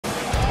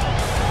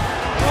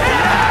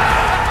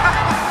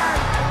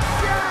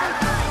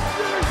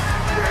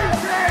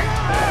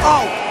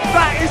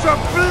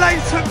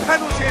blatant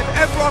penalty if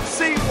ever I've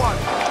seen one.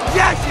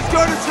 Yes, he's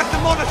going to check the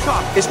monitor.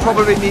 It's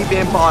probably me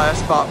being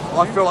biased, but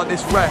I feel like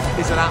this ref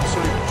is an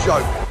absolute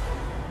joke.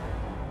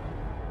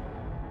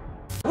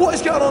 What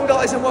is going on,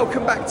 guys, and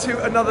welcome back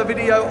to another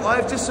video.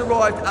 I've just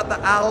arrived at the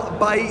Al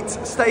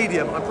Bayt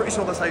Stadium, I'm pretty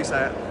sure that's how you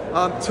say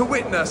it, to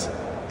witness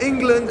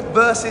England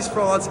versus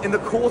France in the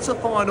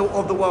quarter-final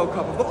of the World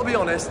Cup. I've got to be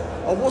honest,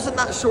 I wasn't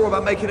that sure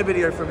about making a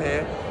video from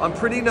here. I'm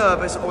pretty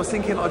nervous. I was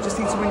thinking I just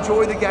need to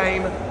enjoy the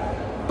game.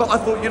 But I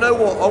thought, you know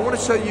what, I want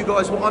to show you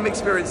guys what I'm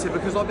experiencing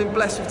because I've been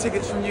blessed with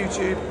tickets from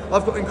YouTube.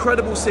 I've got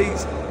incredible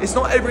seats. It's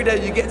not every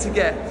day you get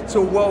to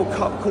a World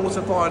Cup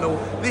quarter-final.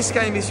 This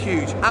game is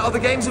huge. Out of the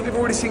games that we've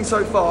already seen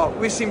so far,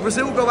 we've seen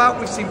Brazil go out,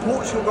 we've seen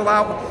Portugal go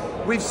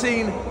out, we've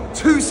seen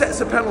 2 sets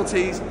of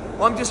penalties.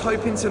 I'm just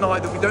hoping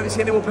tonight that we don't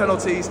see any more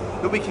penalties,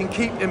 that we can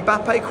keep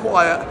Mbappe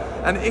quiet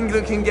and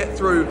England can get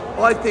through.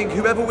 I think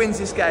whoever wins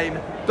this game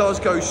does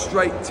go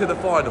straight to the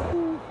final.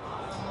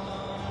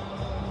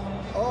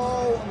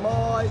 Oh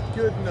my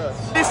goodness.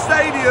 This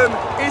stadium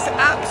is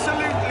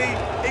absolutely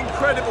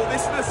incredible.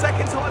 This is the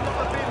second time that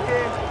I've been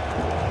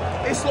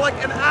here. It's like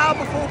an hour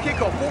before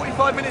kickoff,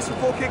 45 minutes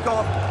before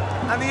kickoff,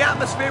 and the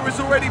atmosphere is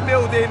already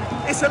building.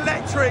 It's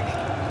electric.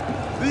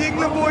 The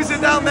England boys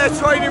are down there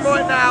training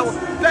right now.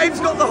 Dave's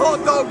got the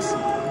hot dogs.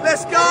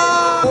 Let's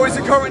go! Boys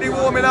are currently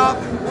warming up.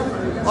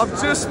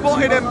 I've just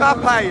spotted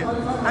Mbappe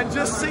and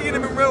just seeing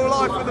him in real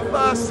life for the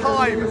first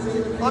time.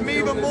 I'm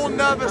even more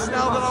nervous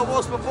now than I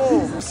was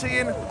before.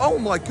 Seeing, oh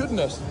my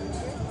goodness.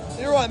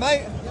 You're right,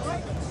 mate.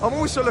 I'm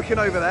also looking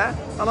over there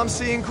and I'm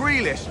seeing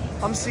Grealish.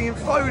 I'm seeing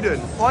Foden.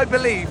 I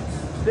believe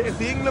that if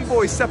the England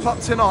boys step up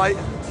tonight,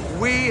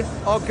 we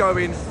are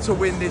going to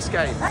win this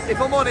game. If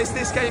I'm honest,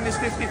 this game is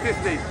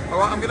 50-50. All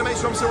right, I'm gonna make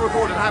sure I'm still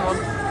recording, hang on.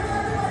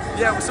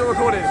 Yeah, we're still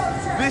recording.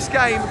 This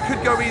game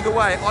could go either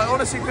way. I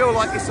honestly feel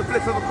like it's a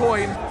flip of a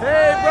coin.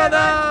 Hey, brother,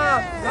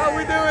 how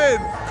we doing?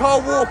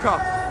 Kyle Walker,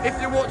 if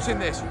you're watching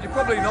this, you're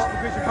probably not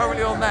because you're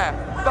currently on there,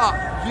 but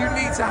you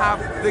need to have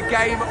the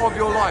game of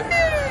your life.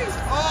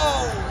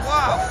 Oh,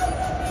 wow,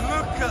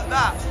 look at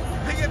that.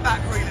 Ping it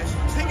back, Grealish,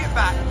 ping it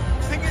back,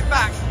 ping it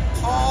back.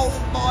 Oh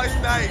my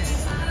days.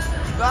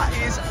 That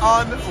is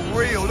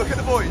unreal. Look at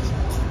the boys.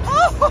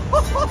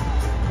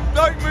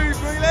 Don't move,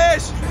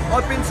 Grealish.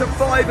 I've been to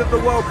 5 of the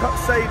World Cup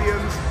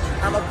stadiums,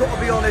 and I've got to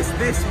be honest,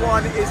 this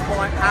one is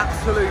my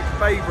absolute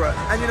favourite.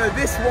 And you know,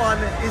 this one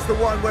is the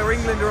one where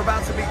England are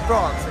about to beat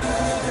France.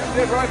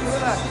 Yeah, bro, look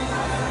at that.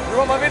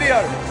 You're on my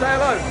video. Say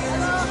hello.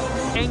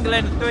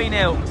 England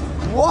 3-0.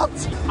 What?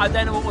 I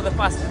don't know what all the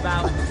fuss is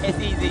about. It's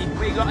easy.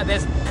 We got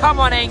this. Come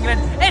on,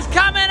 England. It's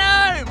coming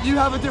home. You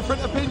have a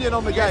different opinion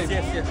on the game.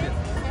 Yes.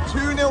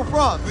 2-0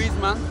 France.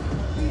 Griezmann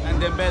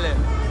and Dembele.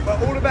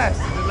 But all the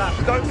best.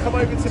 Don't come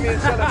over to me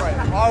and celebrate.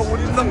 I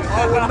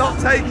will not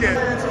take it.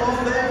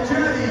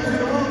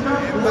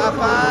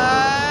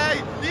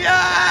 Mbappe!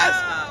 Yes!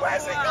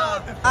 Where's it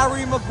gone?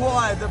 Harry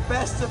Maguire, the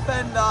best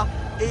defender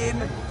in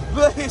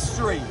the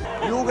history.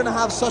 You're going to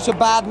have such a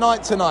bad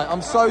night tonight.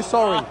 I'm so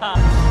sorry.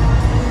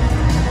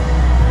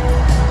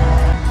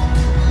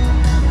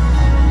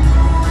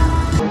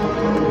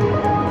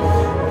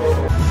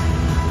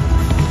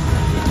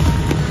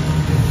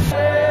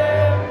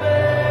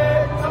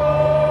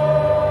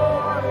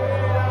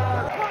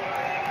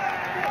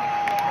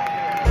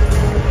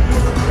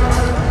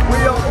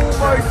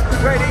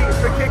 Ready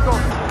for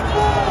kickoff.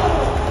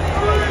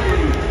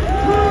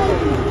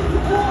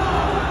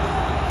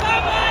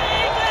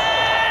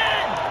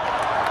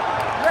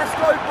 Let's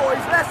go,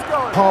 boys, let's go.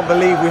 Can't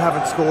believe we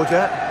haven't scored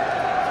yet.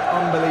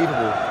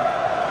 Unbelievable.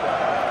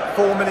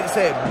 4 minutes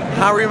in.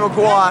 Harry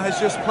Maguire has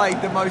just played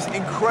the most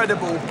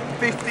incredible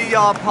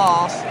 50-yard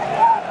pass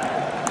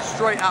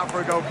straight out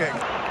for a goal kick.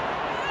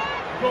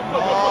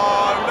 No.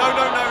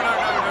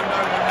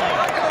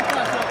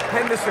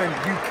 Henderson,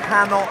 you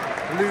cannot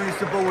lose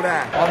the ball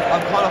there.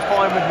 I'm kind of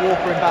fine with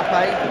Walker and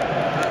Mbappe,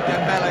 but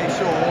Dembele,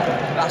 sure,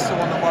 that's the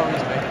one that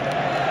worries me.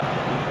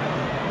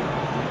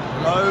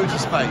 Loads of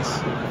space.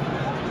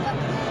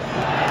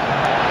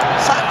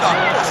 Saka,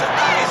 that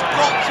has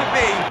got to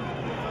be.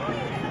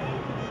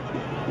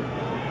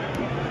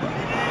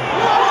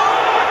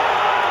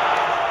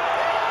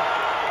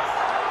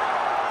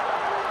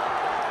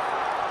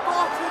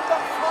 Martin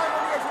got time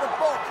on the edge of the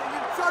box, are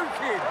you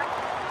joking?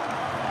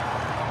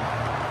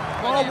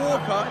 Kyle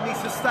Walker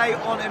needs to stay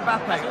on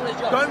Mbappe.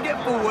 Don't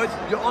get forward,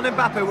 you're on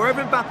Mbappe.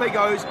 Wherever Mbappe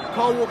goes,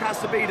 Kyle Walker has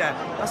to be there.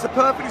 That's a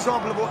perfect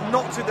example of what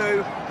not to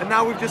do, and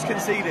now we've just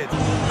conceded.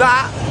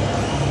 That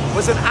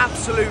was an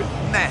absolute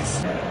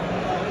mess.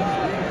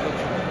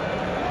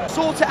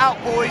 Sort it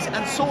out, boys,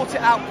 and sort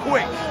it out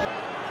quick.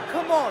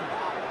 Come on,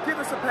 give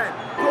us a pen.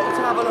 Got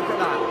to have a look at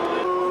that.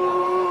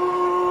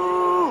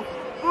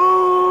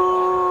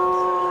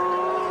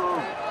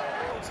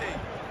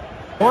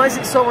 Why is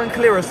it so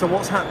unclear as to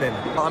what's happening?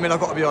 I mean,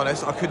 I've got to be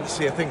honest, I couldn't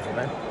see a thing from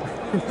there.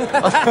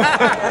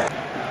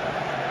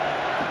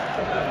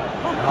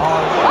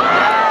 Oh,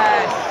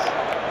 yes!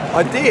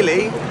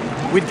 Ideally,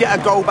 we'd get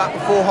a goal back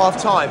before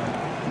half-time.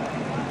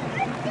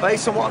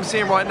 Based on what I'm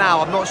seeing right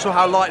now, I'm not sure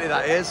how likely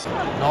that is.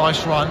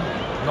 Nice run.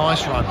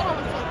 Nice run.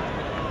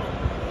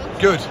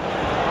 Good.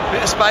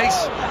 Bit of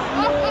space.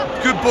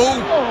 Good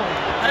ball.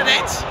 And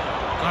it.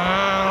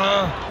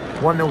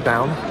 1-0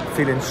 down.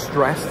 Feeling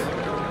stressed.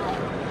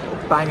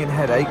 Banging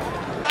headache.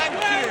 Thank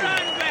you.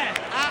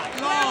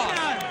 At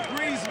last.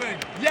 Griezmann.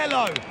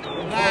 Yellow.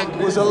 That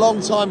was a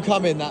long time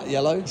coming, that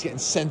yellow. He's getting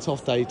sent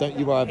off, Dave. Don't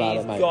you worry about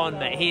it, mate. He's gone,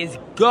 mate. He is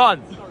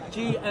gone.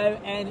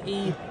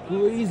 G-O-N-E.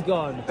 He's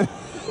gone.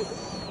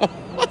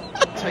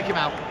 Take him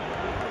out.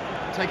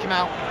 Take him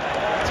out.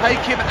 Take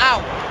him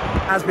out.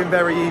 Has been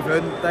very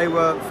even.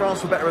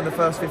 France were better in the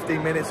first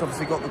 15 minutes,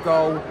 obviously got the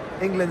goal.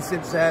 England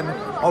since then,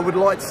 I would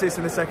like to see us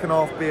in the second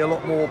half be a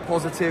lot more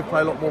positive,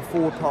 play a lot more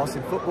forward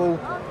passing football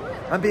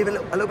and be a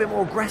little bit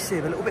more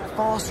aggressive, a little bit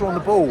faster on the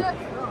ball.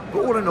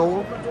 But all in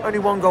all, only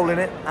 1 goal in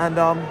it, and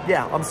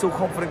yeah, I'm still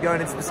confident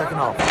going into the second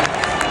half.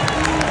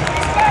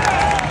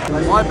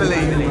 I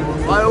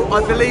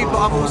believe, but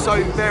I'm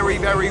also very,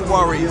 very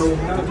worried.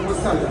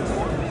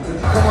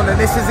 Come on then,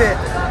 this is it.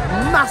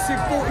 Massive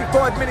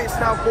 45 minutes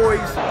now, boys.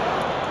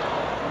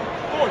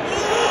 Oh,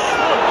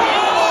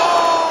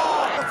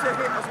 what a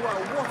hit as well,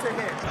 what a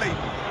hit.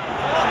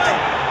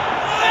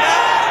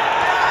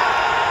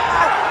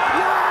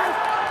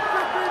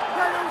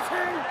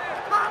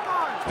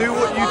 Do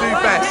what you do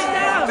best.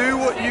 Do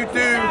what you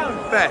do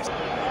best.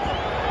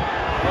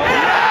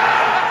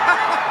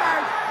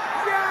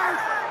 Yes!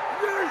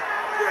 You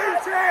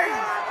beauty!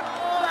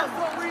 That's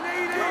what we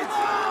needed!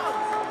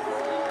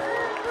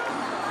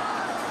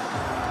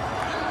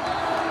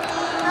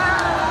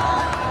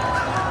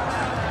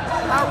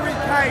 Harry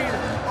Kane,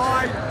 I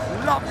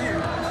love you.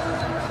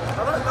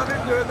 I don't love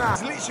him doing that.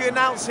 He's literally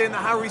announcing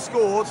that Harry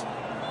scored.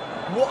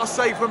 What a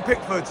save from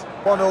Pickford.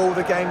 1-1,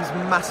 the game's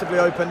massively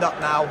opened up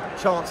now.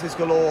 Chances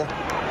galore. Go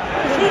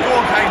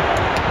on, Kane.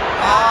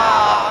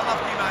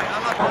 Unlucky, mate,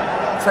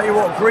 unlucky. Tell you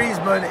what,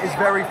 Griezmann is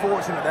very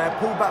fortunate there.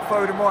 Pulled back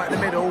Foden right in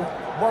the middle.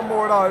 1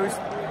 more of those,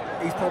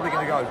 he's probably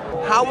going to go.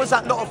 How was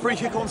that not a free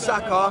kick on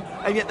Saka,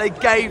 and yet they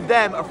gave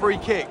them a free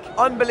kick?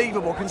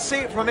 Unbelievable. Can see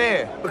it from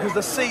here because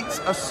the seats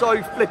are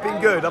so flipping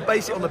good. I'll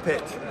base it on the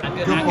pitch. I'm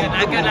good.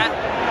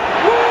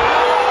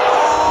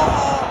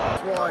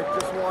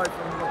 Just wide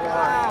from the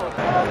wide.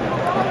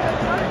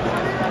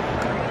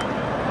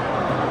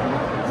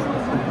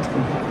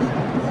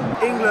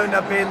 England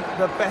have been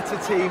the better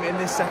team in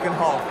this second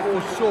half,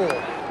 for sure.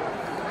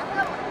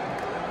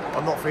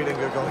 I'm not feeling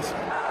good, guys.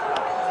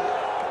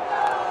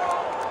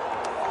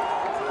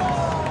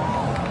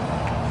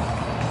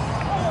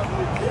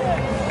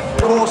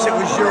 Of course it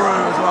was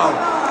Giroud as well.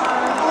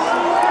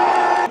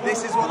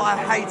 This is what I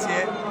hate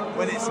it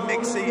when it's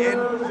mixed seating,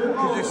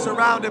 because you're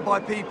surrounded by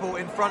people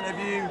in front of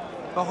you,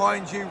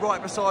 behind you,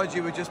 right beside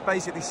you, are just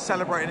basically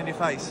celebrating in your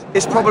face.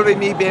 It's probably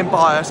me being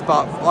biased,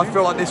 but I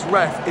feel like this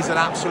ref is an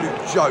absolute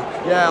joke.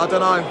 Yeah, I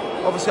don't know.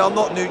 Obviously, I'm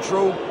not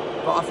neutral,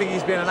 but I think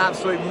he's been an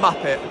absolute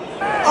muppet.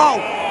 Oh,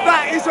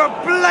 that is a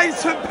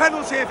blatant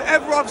penalty if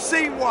ever I've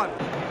seen one.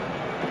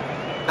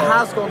 It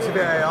has gone to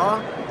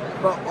VAR,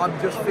 but I'm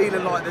just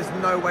feeling like there's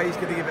no way he's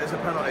going to give it as a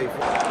penalty.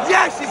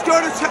 Yes, he's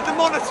going to check the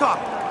monitor.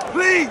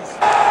 Please.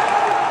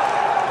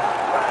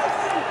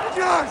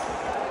 Yes.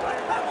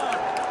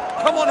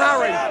 Come on,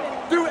 Harry.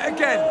 Do it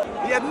again.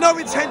 He had no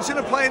intention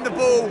of playing the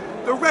ball.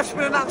 The ref's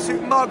been an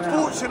absolute mug.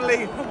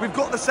 Fortunately, we've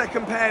got the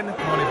second pen.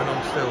 Can't even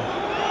hold still.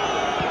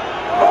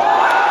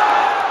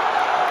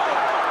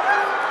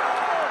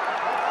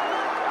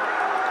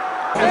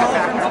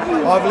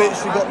 I've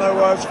literally got no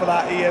words for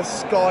that. He has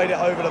skied it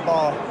over the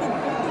bar.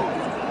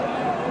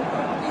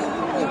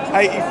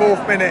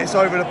 84th minute, it's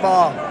over the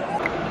bar.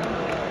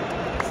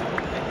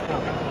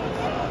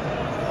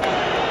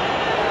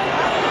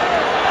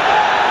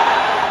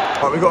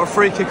 Right, we've got a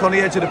free kick on the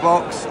edge of the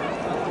box.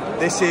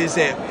 This is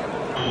it.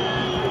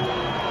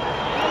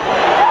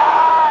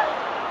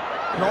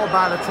 Not a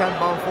bad attempt,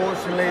 but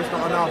unfortunately it's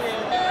not enough.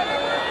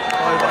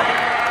 Over.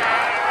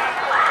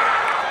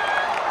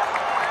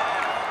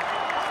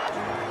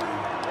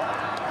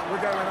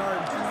 We're going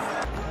home.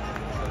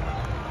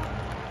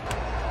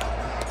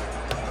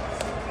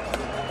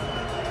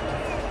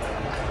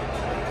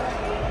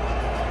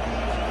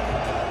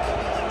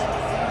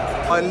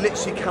 I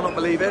literally cannot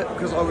believe it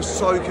because I was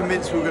so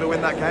convinced we were going to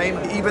win that game.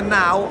 Even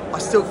now, I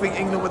still think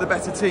England were the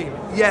better team.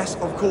 Yes,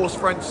 of course,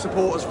 French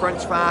supporters,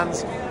 French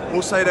fans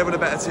will say they were the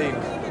better team.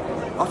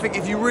 I think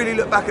if you really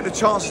look back at the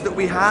chances that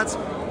we had,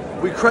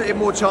 we created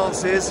more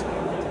chances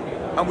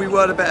and we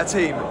were the better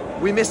team.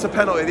 We missed a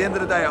penalty at the end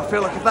of the day. I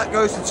feel like if that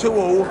goes to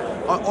 2-2,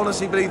 I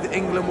honestly believe that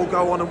England will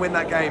go on and win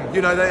that game.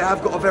 You know, they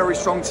have got a very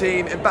strong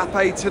team.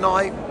 Mbappe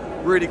tonight,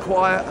 really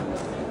quiet.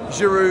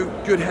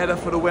 Giroud, good header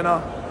for the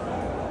winner.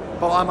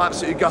 But I'm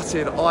absolutely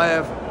gutted.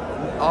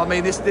 I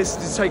mean, this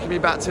is taking me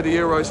back to the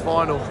Euros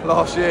final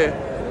last year.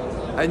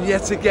 And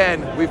yet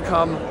again, we've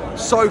come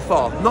so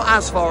far. Not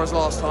as far as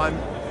last time,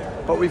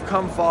 but we've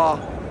come far.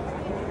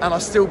 And I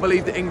still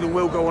believe that England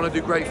will go on and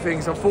do great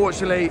things.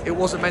 Unfortunately, it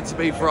wasn't meant to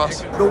be for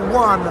us. The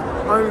one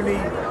only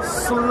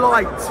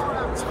slight,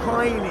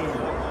 tiny,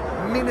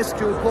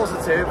 minuscule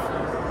positive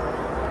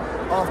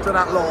after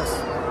that loss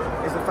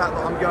is the fact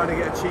that I'm going to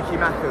get a cheeky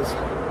Macca's.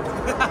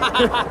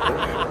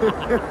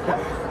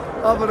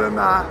 Other than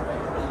that,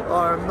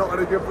 I am not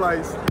in a good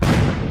place.